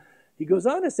love Him. He goes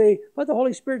on to say, but the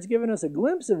Holy Spirit's given us a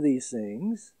glimpse of these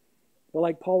things. But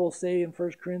like Paul will say in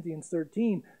 1 Corinthians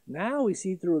 13, now we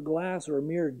see through a glass or a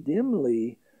mirror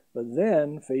dimly, but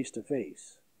then face to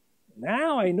face.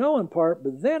 Now I know in part,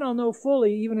 but then I'll know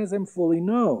fully, even as I'm fully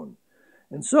known.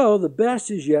 And so the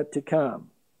best is yet to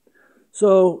come.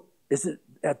 So is it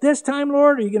at this time,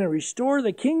 Lord, are you going to restore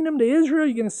the kingdom to Israel? Are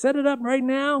you going to set it up right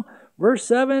now? Verse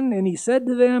 7, and He said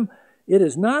to them, it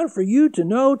is not for you to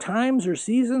know times or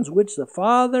seasons which the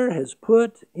Father has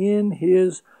put in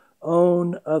His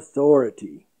own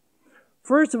authority.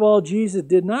 First of all, Jesus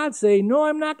did not say, no,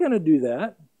 I'm not going to do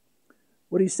that.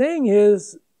 What He's saying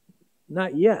is,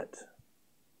 not yet.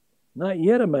 Not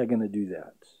yet am I going to do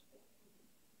that.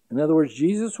 In other words,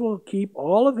 Jesus will keep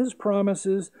all of His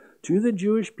promises to the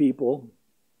Jewish people.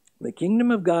 The kingdom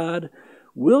of God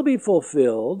will be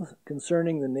fulfilled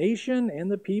concerning the nation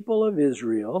and the people of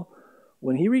Israel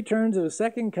when He returns at a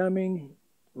second coming.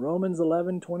 Romans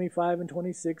 11:25 and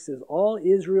 26 says, all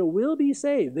Israel will be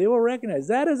saved. They will recognize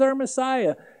that is our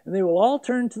Messiah, and they will all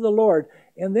turn to the Lord.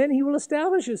 And then He will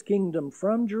establish His kingdom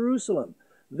from Jerusalem.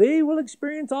 They will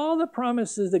experience all the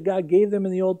promises that God gave them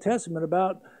in the Old Testament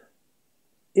about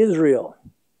Israel.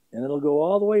 And it'll go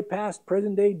all the way past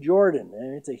present-day Jordan.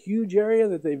 And it's a huge area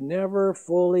that they've never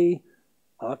fully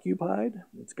occupied.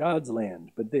 It's God's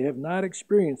land. But they have not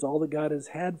experienced all that God has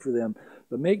had for them.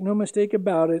 But make no mistake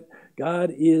about it,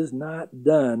 God is not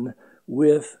done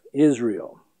with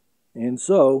Israel. And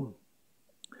so,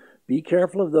 be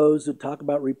careful of those that talk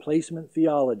about replacement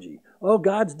theology. Oh,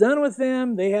 God's done with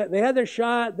them. They had their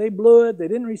shot. They blew it. They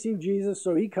didn't receive Jesus,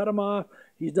 so He cut them off.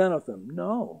 He's done with them.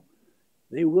 No.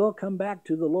 They will come back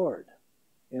to the Lord.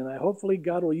 And hopefully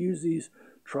God will use these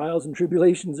trials and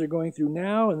tribulations they're going through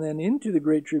now and then into the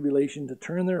great tribulation to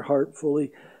turn their heart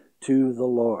fully to the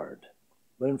Lord.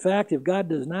 But in fact, if God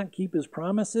does not keep His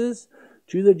promises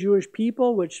to the Jewish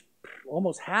people, which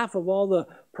almost half of all the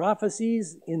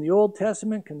prophecies in the Old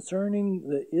Testament concerning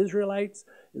the Israelites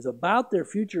is about their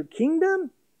future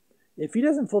kingdom, if He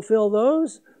doesn't fulfill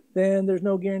those, then there's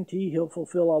no guarantee He'll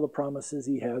fulfill all the promises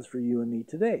He has for you and me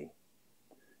today.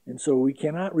 And so we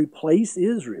cannot replace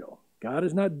Israel. God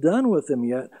is not done with them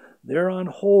yet. They're on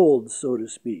hold, so to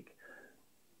speak.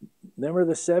 Remember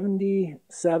the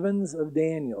 77s of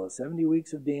Daniel, the 70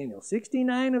 weeks of Daniel.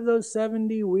 69 of those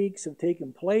 70 weeks have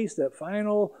taken place. That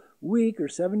final week or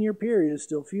 7-year period is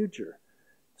still future.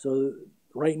 So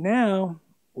right now,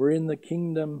 we're in the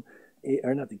kingdom,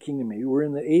 or not the kingdom, maybe, we're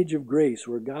in the age of grace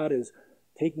where God is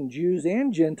taking Jews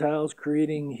and Gentiles,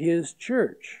 creating His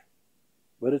church.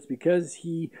 But it's because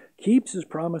He keeps His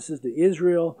promises to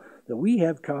Israel that we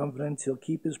have confidence He'll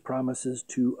keep His promises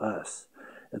to us.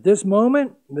 At this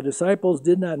moment, the disciples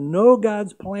did not know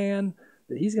God's plan,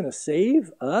 that He's going to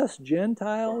save us,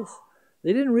 Gentiles.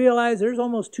 They didn't realize there's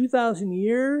almost 2,000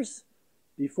 years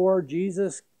before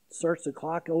Jesus starts to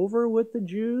clock over with the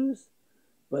Jews.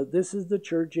 But this is the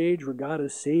church age where God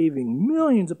is saving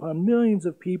millions upon millions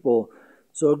of people.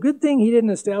 So a good thing He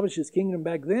didn't establish His kingdom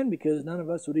back then, because none of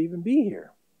us would even be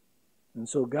here. And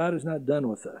so God is not done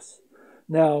with us.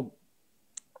 Now,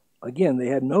 again, they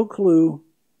had no clue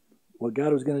what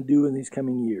God was going to do in these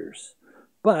coming years.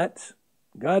 But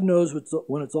God knows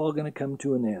when it's all going to come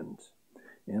to an end.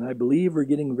 And I believe we're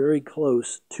getting very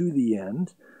close to the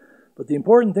end. But the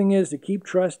important thing is to keep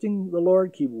trusting the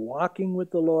Lord, keep walking with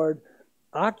the Lord.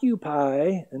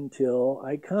 Occupy until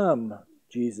I come,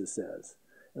 Jesus says.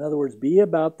 In other words, be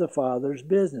about the Father's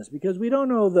business. Because we don't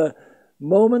know the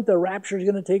moment the rapture is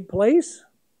going to take place.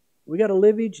 We got to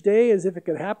live each day as if it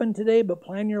could happen today, but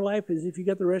plan your life as if you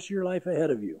got the rest of your life ahead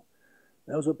of you.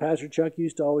 That was what Pastor Chuck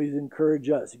used to always encourage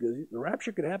us. He goes, the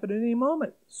rapture could happen at any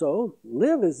moment. So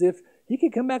live as if He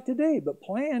could come back today, but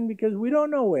plan, because we don't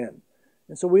know when.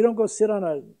 And so we don't go sit on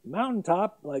a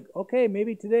mountaintop like, okay,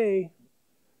 maybe today.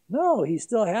 No, he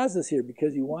still has us here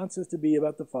because he wants us to be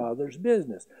about the Father's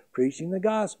business, preaching the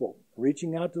gospel,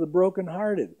 reaching out to the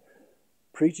brokenhearted,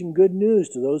 preaching good news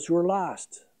to those who are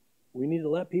lost. We need to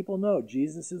let people know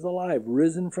Jesus is alive,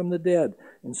 risen from the dead.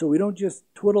 And so we don't just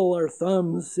twiddle our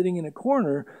thumbs sitting in a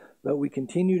corner, but we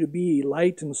continue to be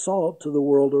light and salt to the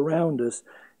world around us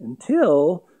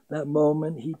until that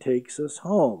moment he takes us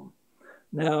home.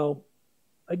 Now,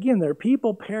 again, there are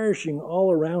people perishing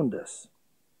all around us.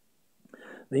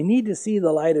 They need to see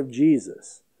the light of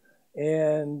Jesus.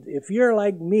 And if you're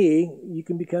like me, you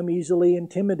can become easily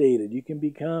intimidated. You can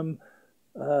become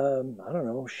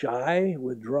shy,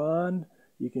 withdrawn.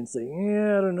 You can say,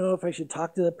 I don't know if I should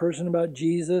talk to that person about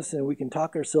Jesus, and we can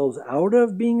talk ourselves out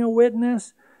of being a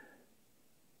witness.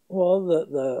 Well,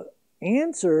 the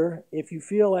answer, if you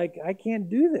feel like, I can't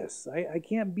do this, I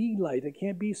can't be light, I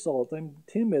can't be salt, I'm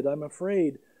timid, I'm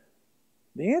afraid,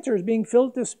 the answer is being filled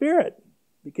with the Spirit,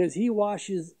 because he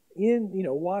washes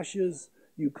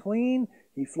you clean,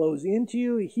 he flows into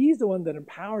you, he's the one that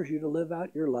empowers you to live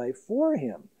out your life for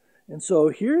him. And so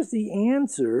here's the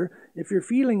answer if you're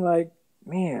feeling like,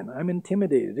 man, I'm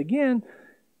intimidated. Again,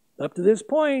 up to this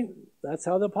point, that's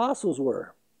how the apostles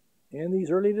were and these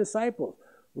early disciples.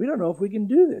 We don't know if we can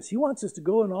do this. He wants us to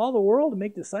go in all the world and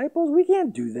make disciples. We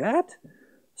can't do that.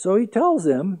 So he tells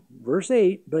them, verse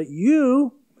 8, but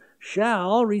you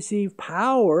shall receive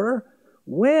power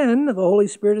when the Holy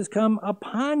Spirit has come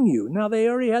upon you. Now, they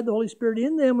already had the Holy Spirit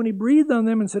in them when he breathed on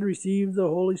them and said, receive the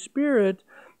Holy Spirit.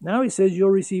 Now he says you'll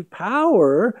receive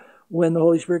power when the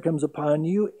Holy Spirit comes upon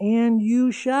you, and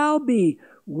you shall be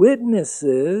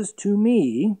witnesses to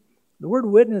me. The word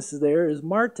witness there is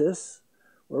martus,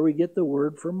 where we get the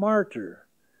word for martyr.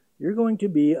 You're going to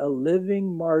be a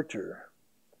living martyr,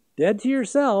 dead to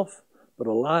yourself, but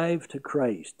alive to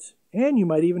Christ. And you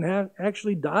might even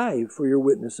actually die for your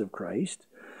witness of Christ.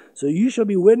 So you shall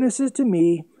be witnesses to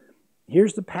me.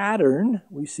 Here's the pattern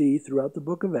we see throughout the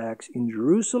book of Acts. In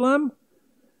Jerusalem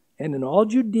and in all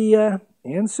Judea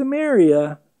and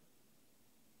Samaria.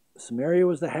 Samaria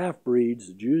was the half-breeds.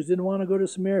 The Jews didn't want to go to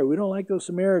Samaria. We don't like those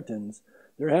Samaritans.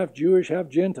 They're half Jewish, half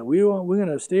Gentile. We're going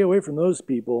to stay away from those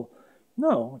people.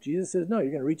 No, Jesus says, no,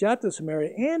 you're going to reach out to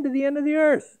Samaria and to the end of the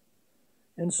earth.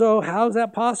 And so how is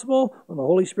that possible? When the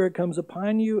Holy Spirit comes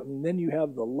upon you, and then you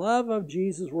have the love of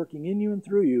Jesus working in you and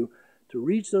through you to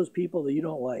reach those people that you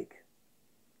don't like.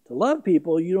 To love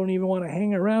people you don't even want to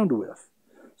hang around with.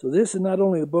 So this is not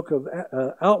only the book of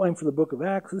outline for the book of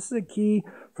Acts, this is a key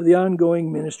for the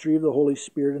ongoing ministry of the Holy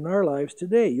Spirit in our lives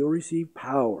today. You'll receive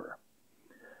power.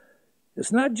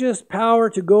 It's not just power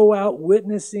to go out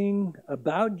witnessing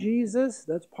about Jesus,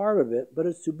 that's part of it, but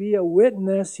it's to be a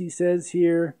witness, he says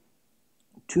here,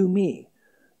 to me.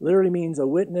 Literally means a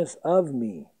witness of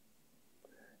me.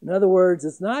 In other words,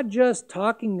 it's not just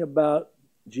talking about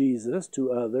Jesus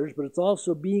to others, but it's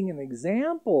also being an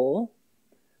example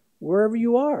wherever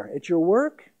you are. At your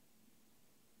work,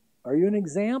 are you an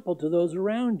example to those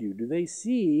around you? Do they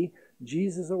see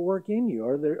Jesus at work in you?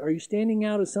 Are you standing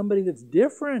out as somebody that's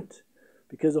different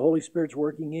because the Holy Spirit's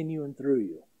working in you and through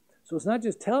you? So it's not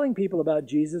just telling people about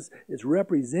Jesus, it's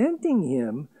representing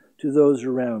him to those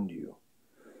around you.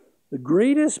 The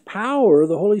greatest power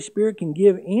the Holy Spirit can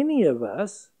give any of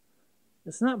us,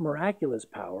 it's not miraculous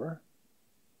power,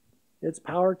 it's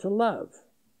power to love.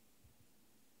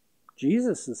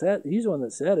 Jesus, he's the one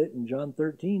that said it in John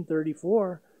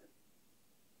 13:34.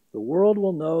 The world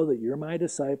will know that you're my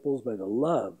disciples by the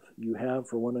love you have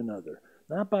for one another.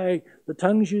 Not by the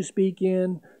tongues you speak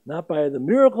in, not by the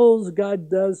miracles God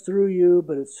does through you,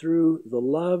 but it's through the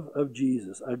love of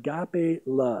Jesus, agape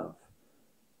love.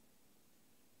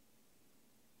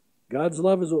 God's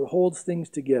love is what holds things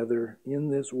together in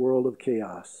this world of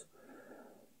chaos.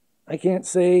 I can't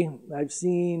say I've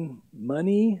seen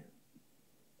money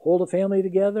hold a family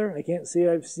together. I can't say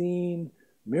I've seen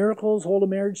miracles hold a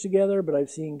marriage together, but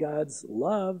I've seen God's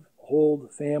love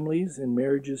hold families and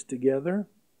marriages together.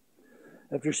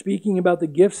 After speaking about the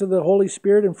gifts of the Holy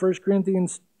Spirit in 1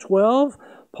 Corinthians 12,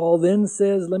 Paul then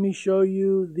says, let me show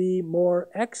you the more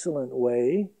excellent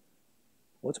way.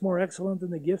 What's more excellent than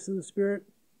the gifts of the Spirit?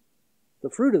 The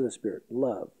fruit of the Spirit,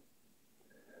 love.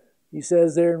 He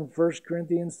says there in 1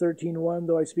 Corinthians 13:1,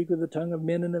 though I speak with the tongue of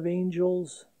men and of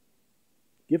angels,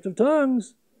 gift of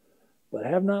tongues, but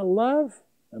have not love,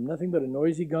 I'm nothing but a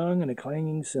noisy gong and a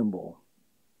clanging cymbal.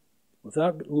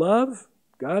 Without love,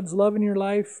 God's love in your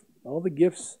life, all the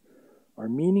gifts are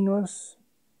meaningless.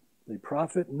 They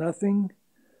profit nothing,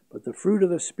 but the fruit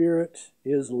of the Spirit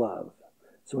is love.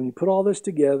 So when you put all this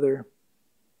together,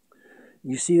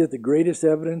 you see that the greatest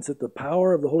evidence that the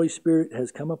power of the Holy Spirit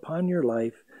has come upon your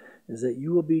life is that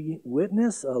you will be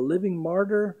witness, a living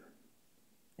martyr,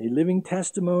 a living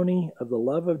testimony of the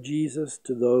love of Jesus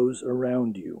to those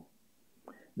around you.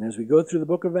 And as we go through the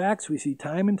book of Acts, we see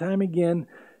time and time again,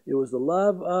 it was the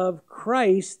love of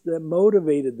Christ that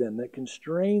motivated them, that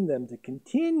constrained them to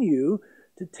continue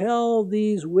to tell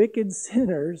these wicked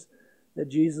sinners that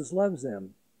Jesus loves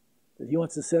them, that he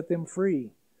wants to set them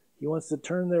free. He wants to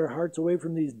turn their hearts away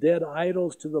from these dead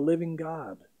idols to the living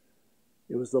God.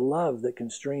 It was the love that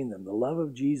constrained them, the love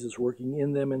of Jesus working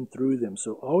in them and through them.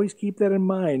 So always keep that in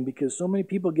mind, because so many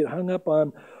people get hung up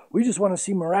on, we just want to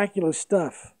see miraculous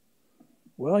stuff.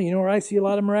 Well, you know where I see a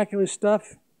lot of miraculous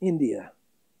stuff? India.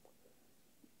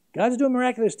 God's doing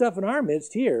miraculous stuff in our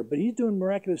midst here, but he's doing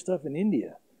miraculous stuff in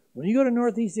India. When you go to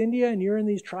Northeast India and you're in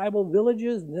these tribal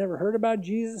villages and never heard about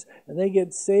Jesus and they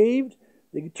get saved,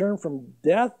 they can turn from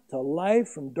death to life,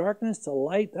 from darkness to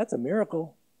light. That's a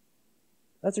miracle.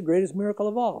 That's the greatest miracle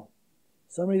of all.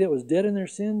 Somebody that was dead in their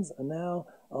sins are now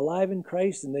alive in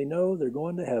Christ, and they know they're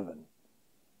going to heaven.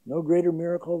 No greater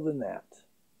miracle than that.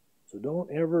 So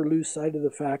don't ever lose sight of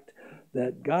the fact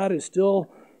that God is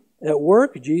still at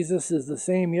work. Jesus is the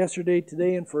same yesterday,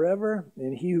 today, and forever.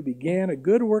 And he who began a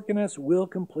good work in us will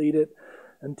complete it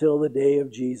until the day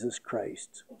of Jesus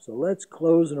Christ. So let's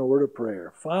close in a word of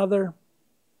prayer. Father,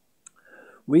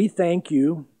 we thank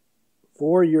you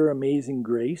for your amazing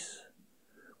grace.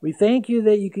 We thank you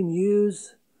that you can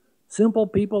use simple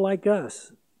people like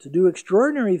us to do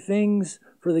extraordinary things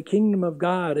for the kingdom of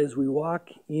God as we walk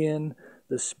in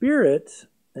the Spirit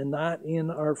and not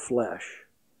in our flesh.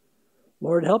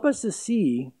 Lord, help us to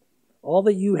see all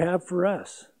that you have for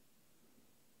us.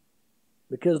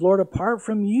 Because, Lord, apart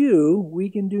from you, we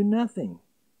can do nothing.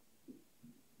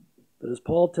 But as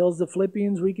Paul tells the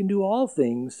Philippians, we can do all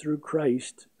things through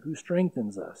Christ who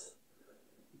strengthens us.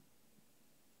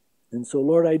 And so,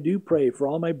 Lord, I do pray for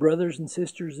all my brothers and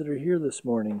sisters that are here this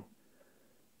morning,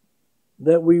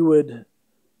 that we would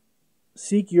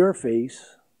seek your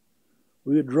face,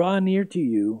 we would draw near to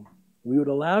you, we would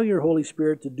allow your Holy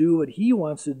Spirit to do what he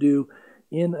wants to do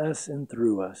in us and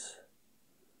through us.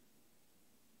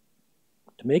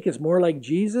 To make us more like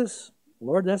Jesus,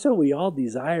 Lord, that's what we all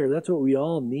desire. That's what we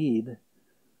all need.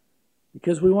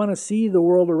 Because we want to see the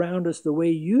world around us the way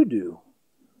you do.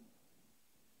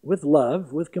 With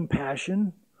love, with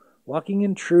compassion, walking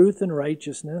in truth and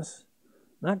righteousness,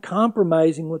 not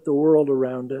compromising with the world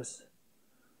around us,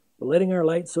 but letting our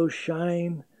light so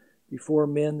shine before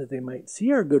men that they might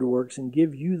see our good works and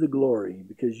give you the glory,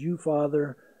 because you,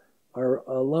 Father, are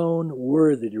alone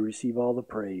worthy to receive all the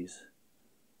praise.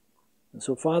 And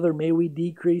so, Father, may we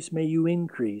decrease, may you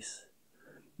increase.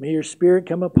 May your Spirit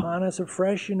come upon us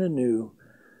afresh and anew.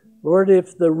 Lord,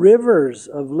 if the rivers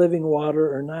of living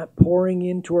water are not pouring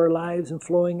into our lives and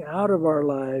flowing out of our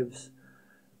lives,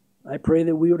 I pray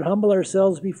that we would humble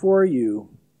ourselves before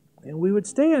you and we would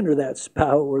stay under that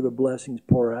spout where the blessings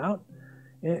pour out.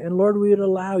 And Lord, we would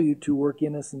allow you to work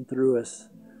in us and through us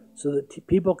so that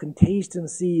people can taste and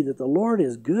see that the Lord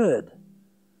is good.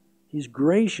 He's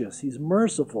gracious. He's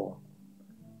merciful,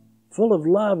 full of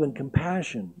love and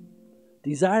compassion,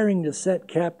 desiring to set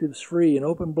captives free and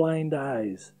open blind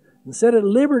eyes, and set at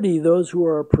liberty those who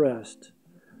are oppressed.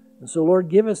 And so, Lord,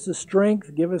 give us the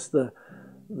strength, give us the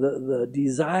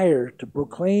desire to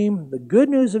proclaim the good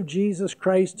news of Jesus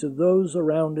Christ to those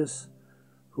around us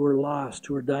who are lost,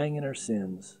 who are dying in our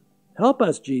sins. Help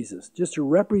us, Jesus, just to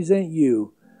represent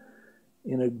you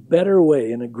in a better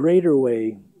way, in a greater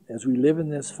way, as we live in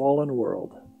this fallen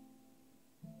world.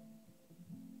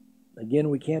 Again,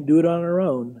 we can't do it on our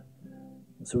own,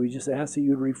 and so we just ask that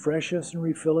you would refresh us and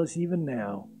refill us even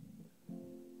now.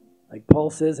 Like Paul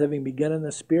says, having begun in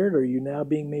the Spirit, are you now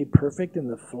being made perfect in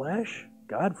the flesh?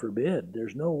 God forbid.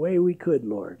 There's no way we could,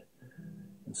 Lord.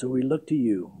 And so we look to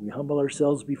you. We humble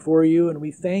ourselves before you, and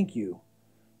we thank you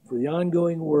for the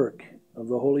ongoing work of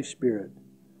the Holy Spirit,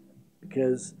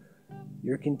 because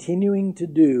you're continuing to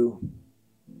do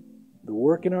the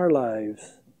work in our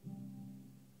lives,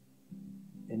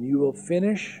 and you will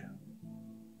finish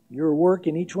your work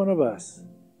in each one of us.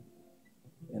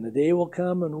 And the day will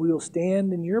come and we will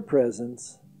stand in your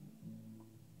presence,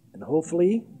 and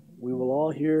hopefully we will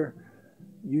all hear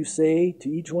you say to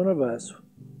each one of us,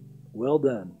 well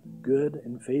done, good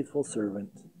and faithful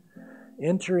servant.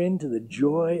 Enter into the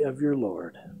joy of your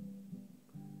Lord.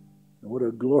 And what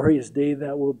a glorious day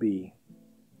that will be.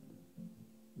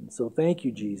 And so thank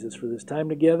you, Jesus, for this time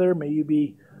together. May you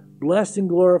be blessed and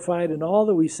glorified in all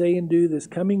that we say and do this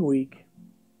coming week.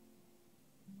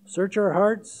 Search our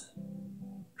hearts.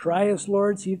 Try us,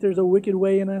 Lord. See if there's a wicked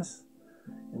way in us.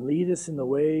 And lead us in the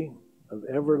way of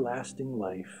everlasting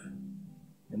life.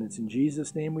 And it's in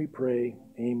Jesus' name we pray.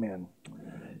 Amen.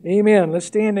 Amen. Let's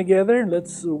stand together.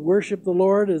 Let's worship the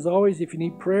Lord. As always, if you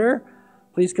need prayer,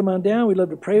 please come on down. We'd love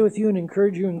to pray with you and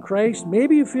encourage you in Christ.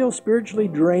 Maybe you feel spiritually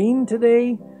drained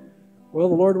today. Well,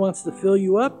 the Lord wants to fill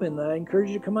you up, and I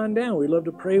encourage you to come on down. We'd love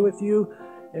to pray with you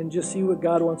and just see what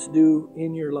God wants to do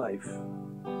in your life.